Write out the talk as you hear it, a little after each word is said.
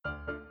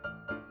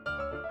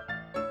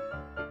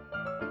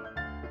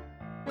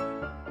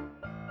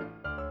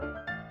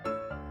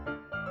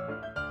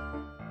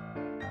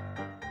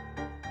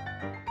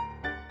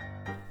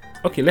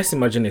Okay, let's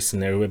imagine a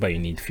scenario whereby you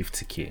need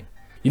 50k.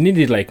 You need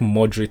it like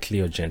moderately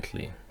or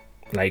gently.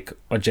 Like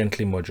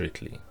urgently,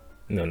 moderately.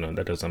 No,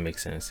 that doesn't make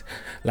sense.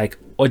 Like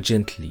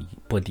urgently,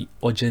 but the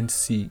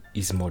urgency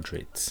is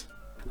moderate.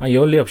 And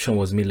your only option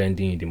was me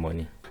lending you the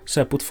money.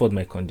 So I put forward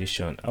my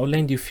condition. I'll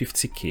lend you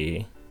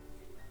 50k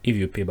if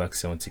you pay back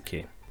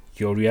 70k.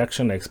 Your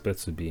reaction I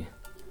expect to be,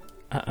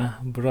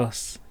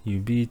 bros, you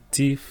be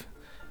thief.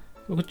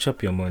 Go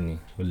chop your money,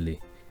 only.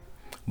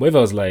 But if I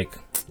was like,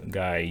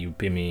 guy, you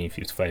pay me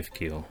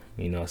 55k,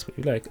 you're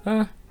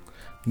like,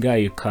 guy,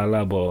 you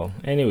caliber.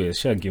 Anyways,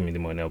 sure, give me the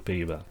money, I'll pay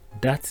you back.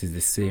 That is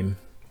the same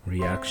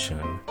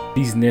reaction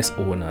business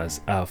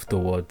owners have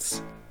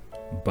towards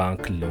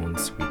bank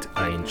loans with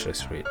high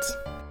interest rates.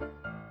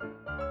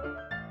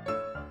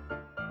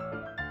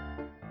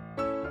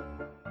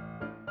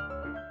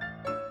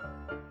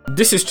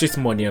 This is Street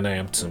Money and I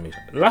am Tumi.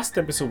 Last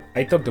episode,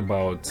 I talked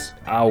about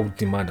how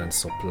demand and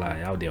supply,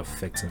 how they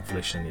affect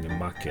inflation in the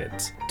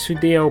market.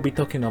 Today, I'll be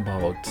talking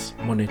about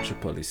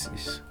monetary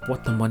policies.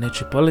 What are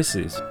monetary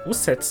policies? Who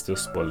sets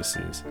those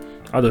policies?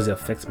 How does it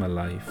affect my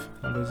life?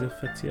 How does it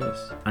affect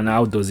yours? And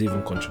how does it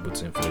even contribute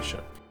to inflation?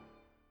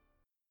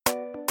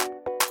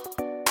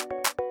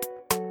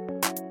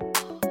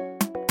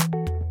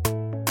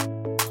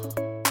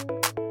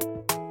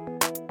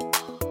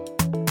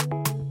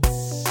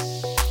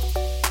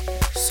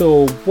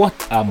 So what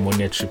are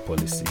monetary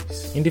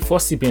policies? In the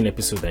first CBN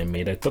episode I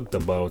made, I talked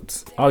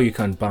about how you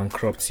can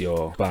bankrupt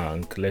your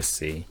bank, let's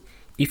say,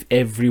 if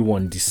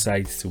everyone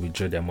decides to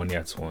withdraw their money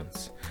at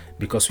once,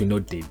 because we know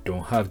they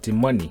don't have the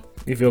money.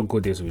 If your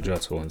goal is to withdraw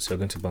at once, you're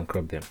going to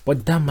bankrupt them.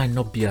 But that might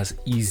not be as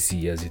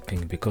easy as you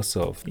think because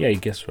of, you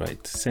guessed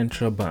right,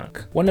 central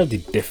bank. One of the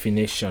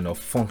definition or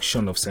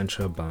function of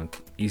central bank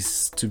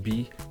is to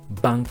be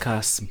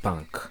banker's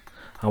bank.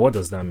 And what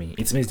does that mean?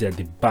 It means they're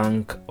the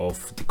bank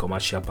of the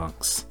commercial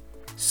banks.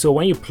 So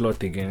when you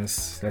plot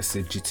against, let's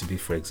say GTB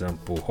for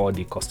example, all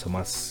the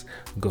customers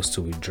goes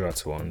to withdraw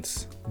at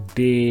once,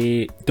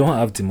 they don't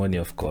have the money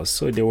of course,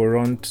 so they will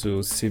run to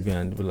CBN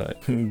and be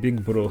like,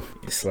 big bro,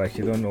 it's like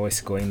you don't know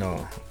what's going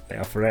on, I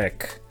have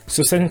wreck.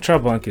 So central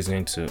bank is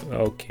going to,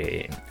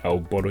 okay, I'll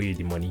borrow you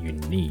the money you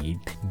need,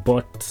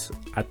 but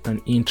at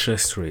an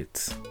interest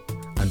rate,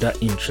 and that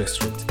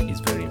interest rate is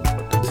very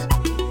important.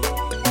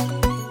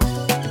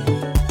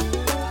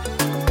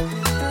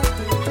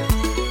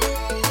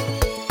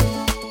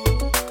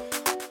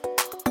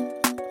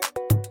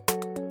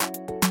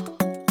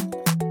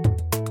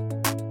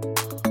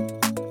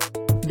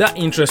 That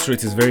interest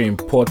rate is very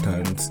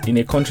important in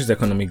a country's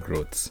economic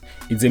growth.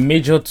 It's a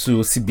major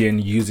tool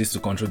CBN uses to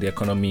control the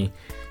economy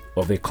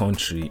of a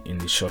country in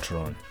the short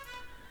run.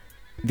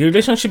 The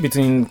relationship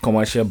between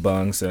commercial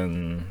banks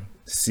and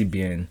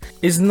CBN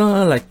is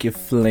not like a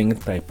fling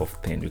type of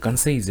thing. You can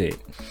say it's a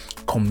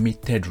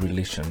committed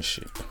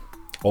relationship.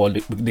 Or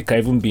they can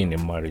even be in a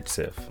marriage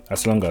self,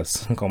 as long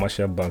as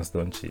commercial banks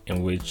don't cheat,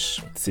 in which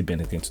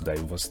CBN is going to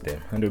divorce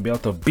them and they'll be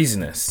out of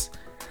business.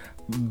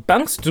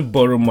 Banks do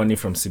borrow money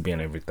from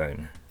CBN every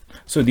time.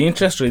 So the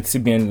interest rate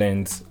CBN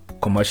lends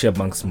commercial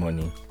banks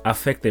money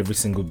affect every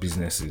single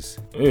businesses.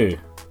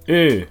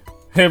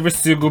 Every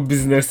single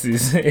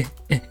businesses.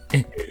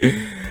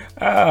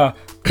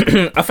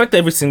 Affect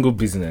every single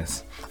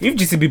business. If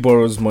GTB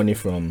borrows money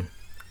from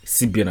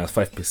CBN at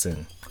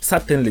 5%,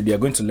 certainly they are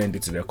going to lend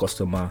it to their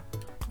customer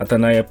at a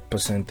higher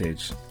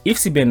percentage. If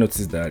CBN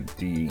notices that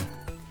the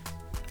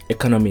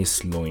economy is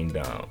slowing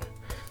down,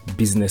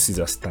 businesses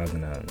are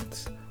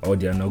stagnant, or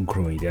they are not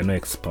growing, they are not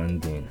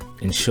expanding.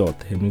 In short,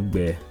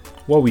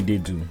 what will they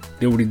do?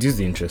 They will reduce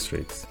the interest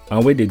rates.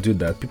 And when they do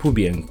that, people will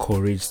be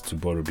encouraged to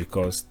borrow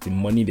because the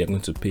money they're going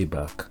to pay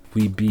back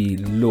will be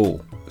low.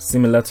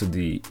 Similar to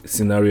the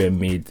scenario I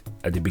made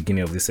at the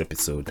beginning of this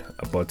episode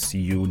about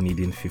you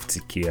needing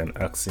 50k and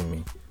asking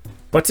me.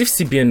 But if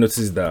CBN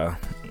notices that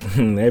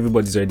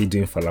everybody's already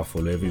doing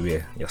falafel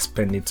everywhere, you're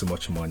spending too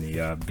much money,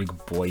 you're big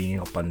boying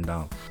up and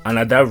down, and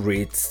at that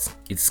rate,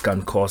 it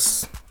can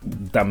cause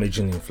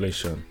damaging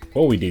inflation,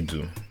 what will they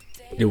do?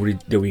 They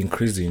will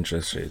increase the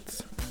interest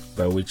rates,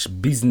 by which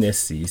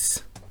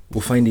businesses will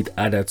find it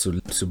harder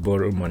to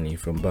borrow money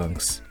from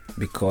banks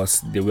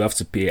because they will have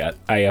to pay a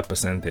higher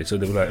percentage. So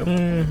they'll be like,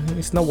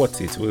 it's not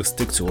worth it, we'll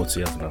stick to what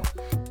we have now.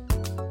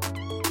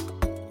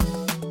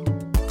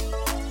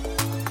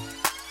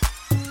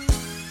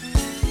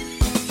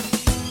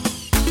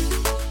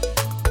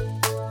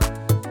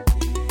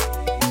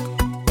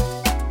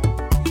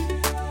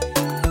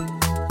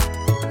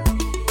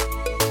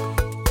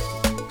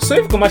 So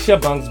if commercial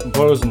banks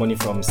borrows money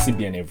from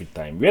CBN every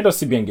time, where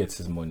does CBN get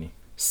his money?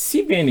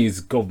 CBN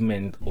is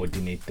government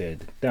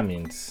ordinated. That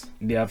means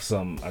they have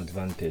some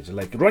advantage.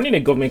 Like running a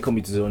government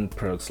committee's own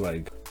perks,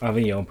 like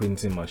having your own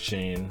printing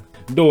machine.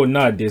 Though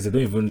nowadays they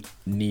don't even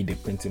need a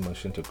printing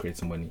machine to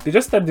create money. They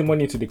just type the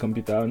money into the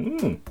computer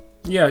and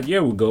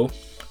here we go.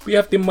 We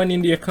have the money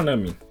in the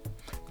economy.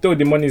 Though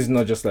the money is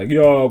not just like, we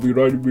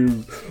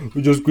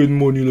just create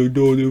money like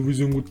that every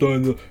single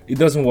time. It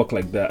doesn't work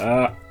like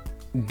that.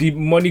 The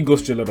money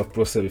goes through a lot of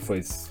process before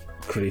it's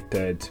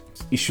created,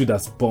 issued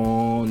as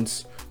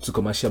bonds, to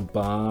commercial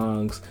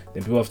banks,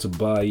 then people have to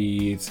buy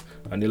it,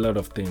 and a lot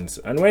of things.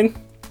 And when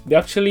they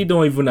actually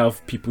don't even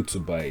have people to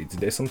buy it,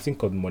 there's something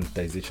called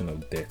monetization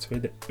of debt,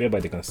 whereby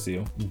they can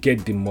still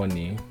get the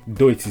money,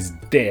 though it is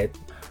debt.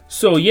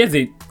 So here's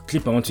a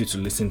clip I want you to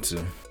listen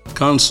to.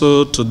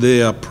 Council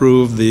today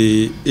approved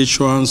the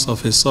issuance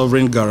of a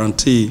sovereign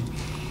guarantee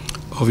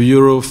of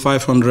euro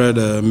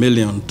 500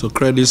 million to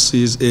Credit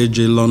Suisse AG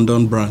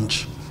London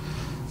branch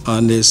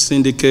and a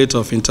syndicate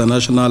of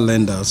international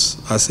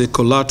lenders as a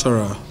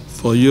collateral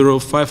for euro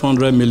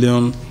 500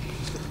 million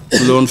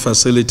loan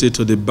facility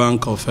to the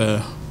Bank of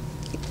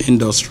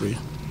Industry.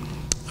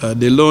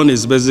 The loan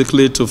is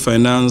basically to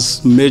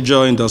finance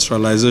major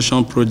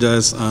industrialization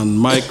projects and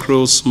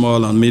micro,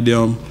 small, and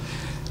medium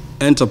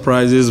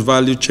enterprises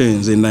value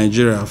chains in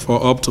Nigeria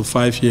for up to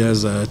 5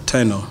 years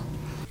tenure.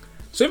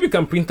 So if we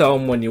can print our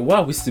money, why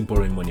are we still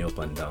borrowing money up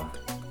and down?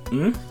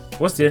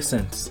 What's the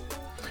essence?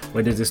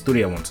 Well, there's a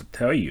story I want to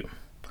tell you.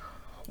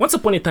 Once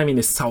upon a time in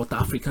a South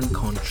African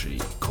country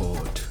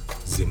called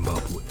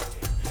Zimbabwe,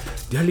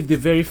 there lived a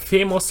very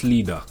famous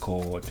leader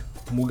called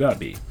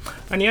Mugabe.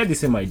 And he had the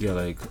same idea,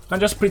 like, I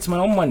just print my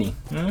own money.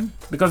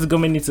 Because the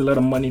government needs a lot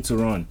of money to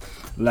run.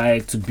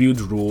 Like to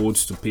build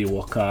roads, to pay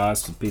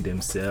workers, to pay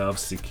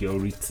themselves,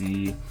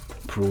 security,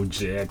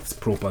 projects,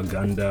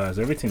 propagandas,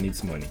 everything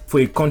needs money. For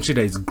a country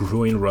that is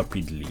growing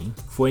rapidly,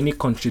 for any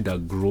country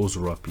that grows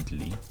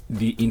rapidly,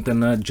 the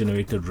internal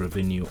generated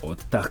revenue or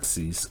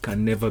taxes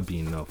can never be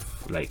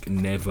enough. Like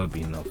never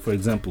be enough. For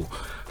example,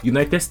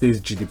 United States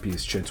GDP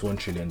is $21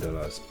 trillion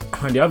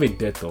and they have a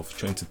debt of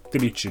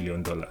 $23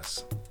 trillion.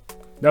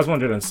 That's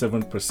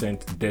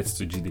 107% debt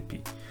to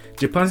GDP.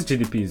 Japan's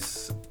GDP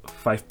is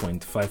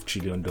 $5.5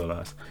 trillion.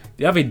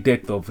 They have a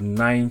debt of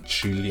 $9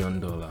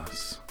 trillion.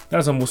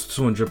 That's almost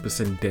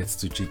 200% debt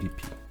to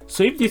GDP.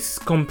 So if these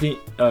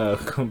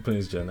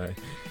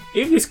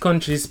if these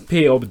countries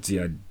pay up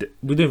their debt,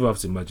 we don't even have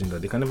to imagine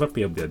that they can never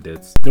pay up their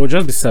debts. They will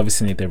just be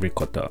servicing it every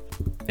quarter,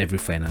 every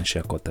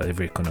financial quarter,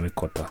 every economic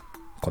quarter,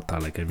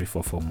 like every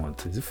 4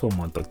 months. Is it 4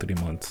 months or 3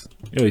 months?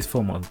 No, it's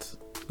 4 months.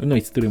 No,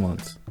 it's 3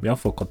 months. We have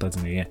 4 quarters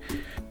in a year.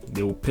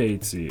 They will pay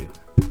it till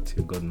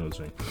God knows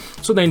when.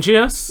 So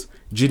Nigeria's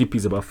GDP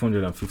is about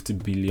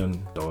 $450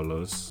 billion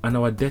and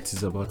our debt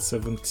is about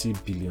 $70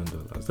 billion.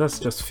 That's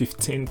just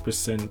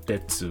 15%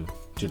 debt to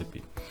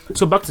GDP.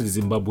 So back to the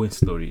Zimbabwean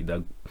story,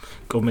 that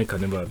government can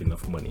never have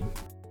enough money.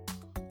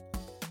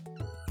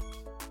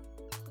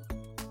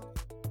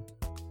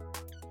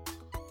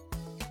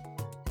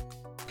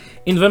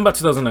 In November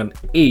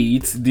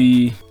 2008,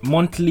 the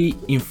monthly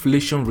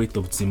inflation rate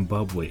of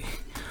Zimbabwe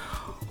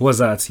was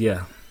at,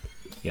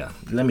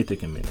 let me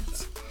take a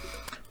minute.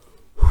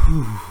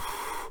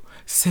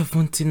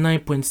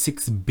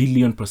 79.6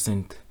 billion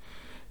 %.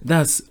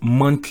 That's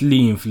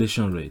monthly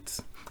inflation rate.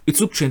 It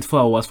took 24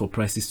 hours for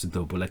prices to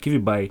double. Like if you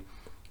buy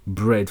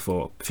bread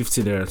for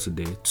 50 naira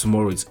today,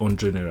 tomorrow it's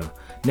 100 naira.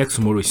 Next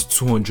tomorrow it's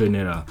 200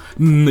 naira.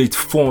 It's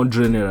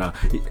 400 naira.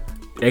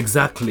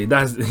 Exactly.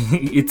 That's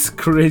it's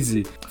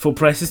crazy for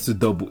prices to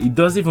double. It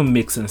doesn't even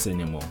make sense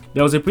anymore.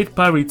 There was a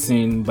paper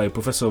written by a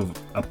professor of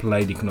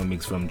applied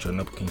economics from Johns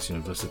Hopkins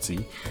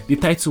University. The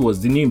title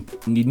was the new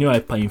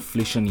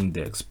hyperinflation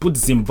index put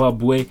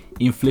Zimbabwe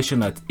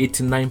inflation at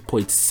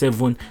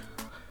 89.7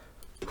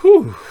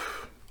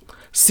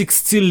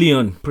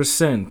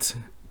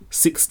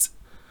 60,000,000%.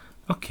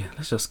 Okay,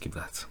 let's just keep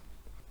that.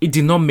 It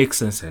did not make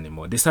sense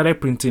anymore. They started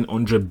printing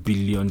 $100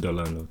 billion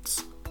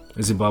notes.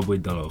 Zimbabwe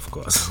dollar, of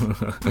course.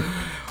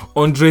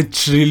 $100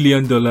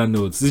 trillion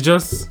notes. It's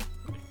just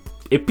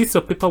a piece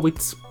of paper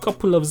with a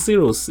couple of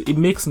zeros. It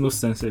makes no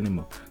sense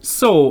anymore.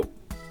 So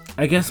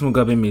I guess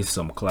Mugabe missed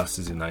some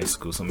classes in high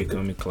school, some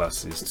economic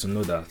classes, to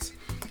know that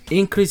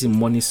increase in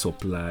money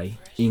supply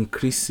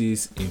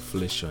increases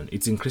inflation.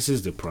 It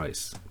increases the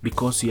price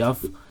because you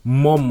have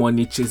more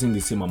money chasing the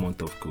same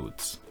amount of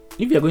goods.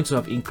 If you're going to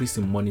have increase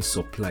in money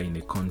supply in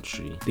a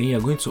country, then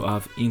you're going to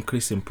have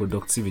increase in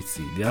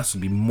productivity. There have to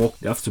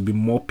be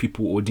more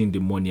people holding the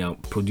money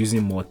and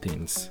producing more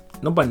things.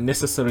 Not by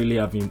necessarily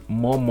having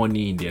more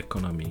money in the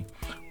economy,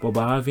 but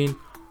by having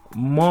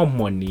more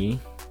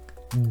money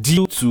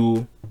due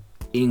to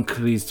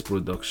increased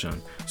production.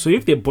 So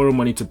if they borrow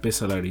money to pay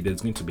salary,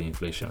 there's going to be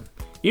inflation.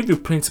 If you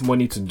print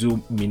money to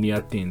do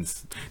menial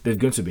things, there's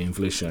going to be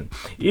inflation.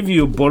 If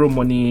you borrow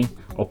money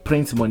or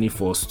print money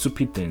for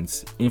stupid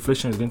things,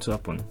 inflation is going to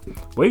happen.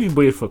 But if you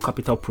borrow it for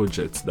capital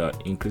projects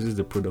that increases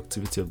the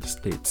productivity of the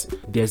state,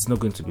 there's not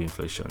going to be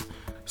inflation.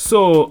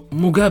 So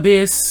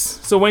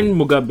when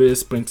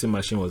Mugabe's printing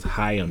machine was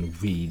high on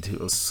weed, he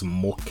was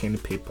smoking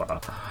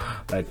paper,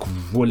 like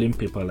rolling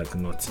paper like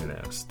nothing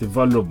else, the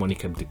value of money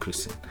kept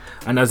decreasing.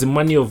 And as the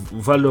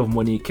value of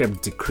money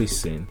kept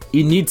decreasing,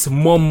 he needs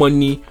more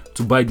money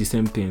to buy the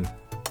same thing.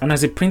 And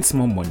as he prints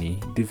more money,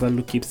 the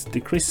value keeps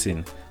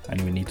decreasing, and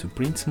we need to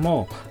print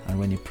more. And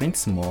when he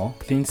prints more,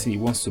 things he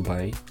wants to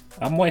buy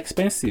are more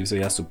expensive, so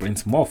he has to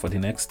print more for the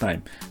next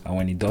time. And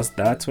when he does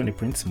that, when he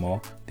prints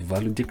more, the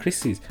value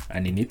decreases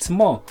and he needs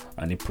more,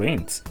 and he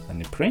prints and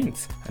he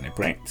prints and he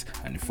prints,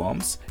 and he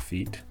forms,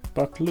 feed,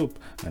 feedback loop,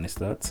 and it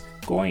starts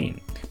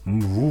going.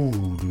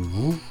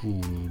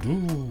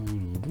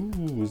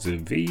 It's a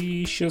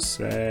vicious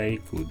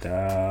cycle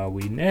that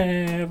we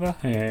never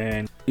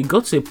end. It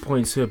got to a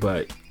point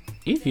whereby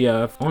if you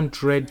have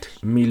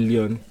 $100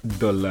 million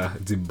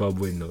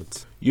Zimbabwe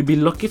notes, you'll be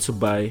lucky to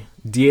buy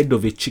the head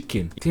of a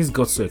chicken. Things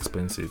got so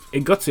expensive.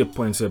 It got to a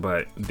point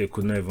whereby they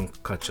could not even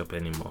catch up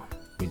anymore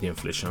with the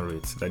inflation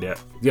rates. That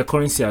their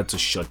currency had to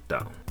shut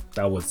down.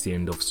 That was the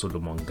end of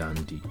Solomon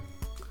Gandhi.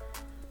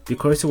 The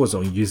currency was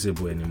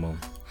unusable anymore.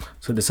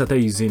 So they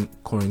started using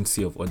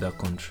currency of other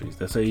countries.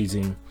 They started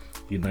using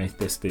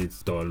United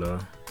States dollar,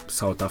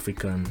 South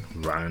African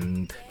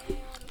rand,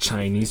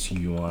 Chinese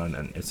yuan,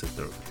 and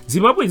etc.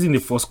 Zimbabwe isn't the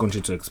first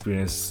country to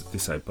experience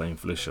this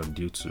hyperinflation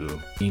due to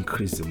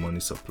increase in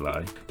money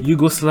supply.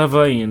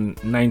 Yugoslavia in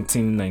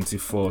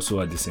 1994 so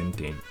had the same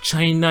thing.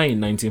 China in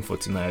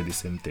 1949 had the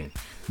same thing.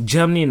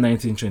 Germany in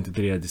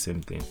 1923 had the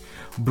same thing.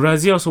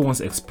 Brazil also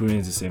once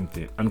experienced the same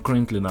thing, and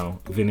currently now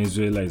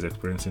Venezuela is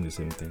experiencing the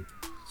same thing.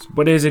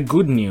 But there's a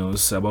good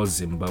news about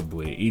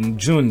Zimbabwe. In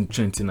June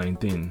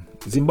 2019,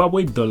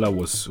 Zimbabwe dollar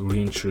was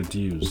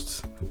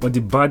reintroduced. But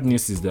the bad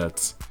news is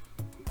that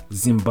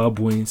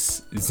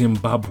Zimbabweans,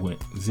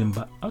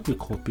 how do you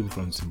call people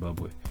from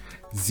Zimbabwe?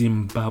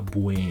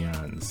 Zimbabwean.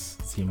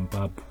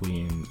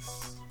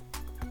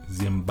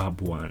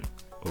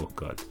 Oh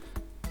God,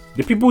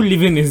 the people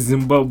living in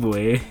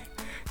Zimbabwe,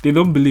 they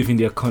don't believe in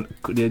their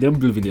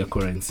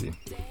currency,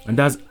 and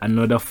that's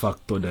another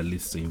factor that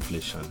leads to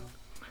inflation.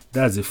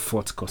 That's a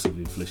fourth cause of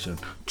inflation: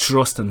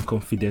 trust and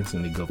confidence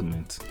in the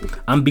government.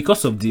 And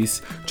because of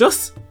this,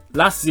 just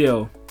last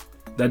year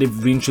that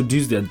they've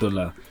reintroduced their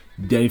dollar,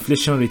 their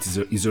inflation rate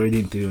is already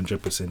in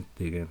 300%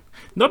 again.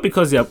 Not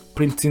because they are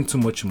printing too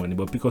much money,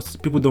 but because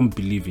people don't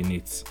believe in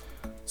it.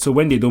 So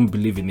when they don't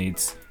believe in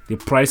it, the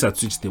price at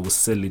which they will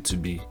sell it to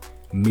be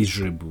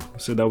miserable.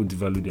 So that would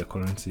devalue their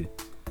currency.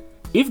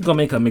 If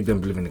government can make them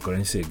believe in the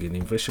currency again,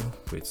 inflation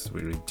rates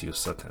will reduce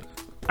certainly.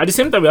 At the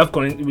same time,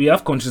 we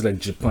have countries like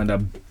Japan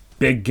that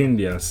begging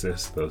their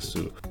ancestors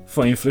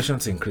for inflation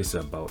to increase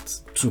about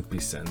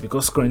 2%,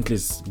 because currently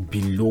it's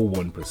below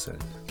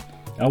 1%.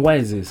 And why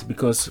is this?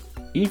 Because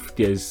if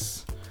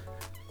there's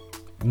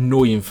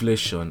no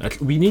inflation,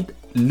 we need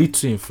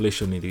little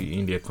inflation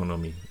in the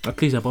economy, at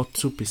least about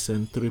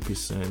 2%,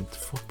 3%,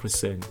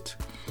 4%,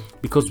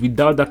 because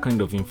without that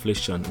kind of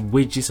inflation,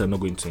 wages are not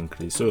going to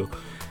increase. So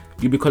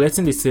you'll be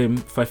collecting the same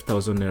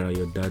 5,000 naira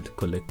your dad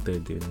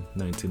collected in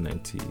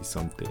 1990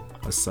 something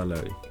as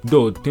salary,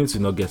 though things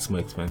will not get more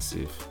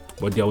expensive,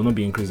 but there will not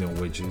be increase in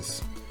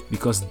wages,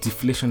 because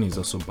deflation is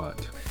also bad.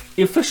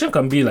 Inflation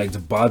can be like the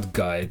bad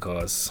guy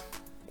because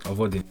of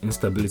all the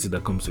instability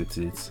that comes with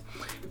it.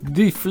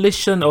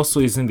 Deflation also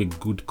isn't the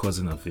good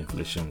cousin of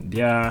inflation.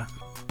 They are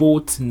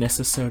both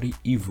necessary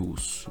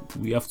evils.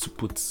 We have to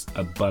put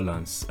a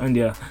balance, and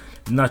they are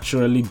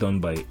naturally done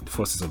by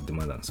forces of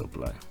demand and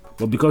supply.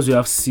 But because we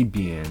have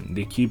CBN,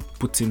 they keep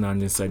putting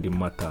hand inside the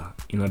matter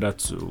in order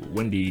to,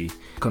 when the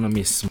economy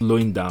is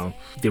slowing down,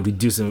 they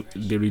reduce what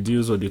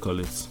do you call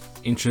it,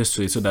 interest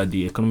rates, so that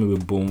the economy will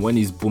boom. When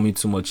it's booming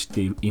too much,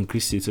 they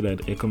increase it so that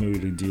the economy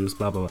will reduce,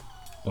 blah blah blah.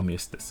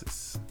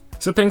 Homeostasis.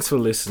 So thanks for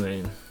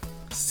listening.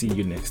 See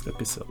you next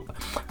episode.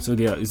 So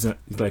there is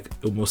like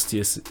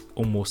homeostasis.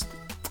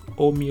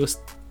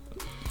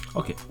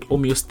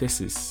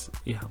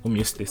 Yeah,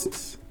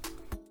 homeostasis.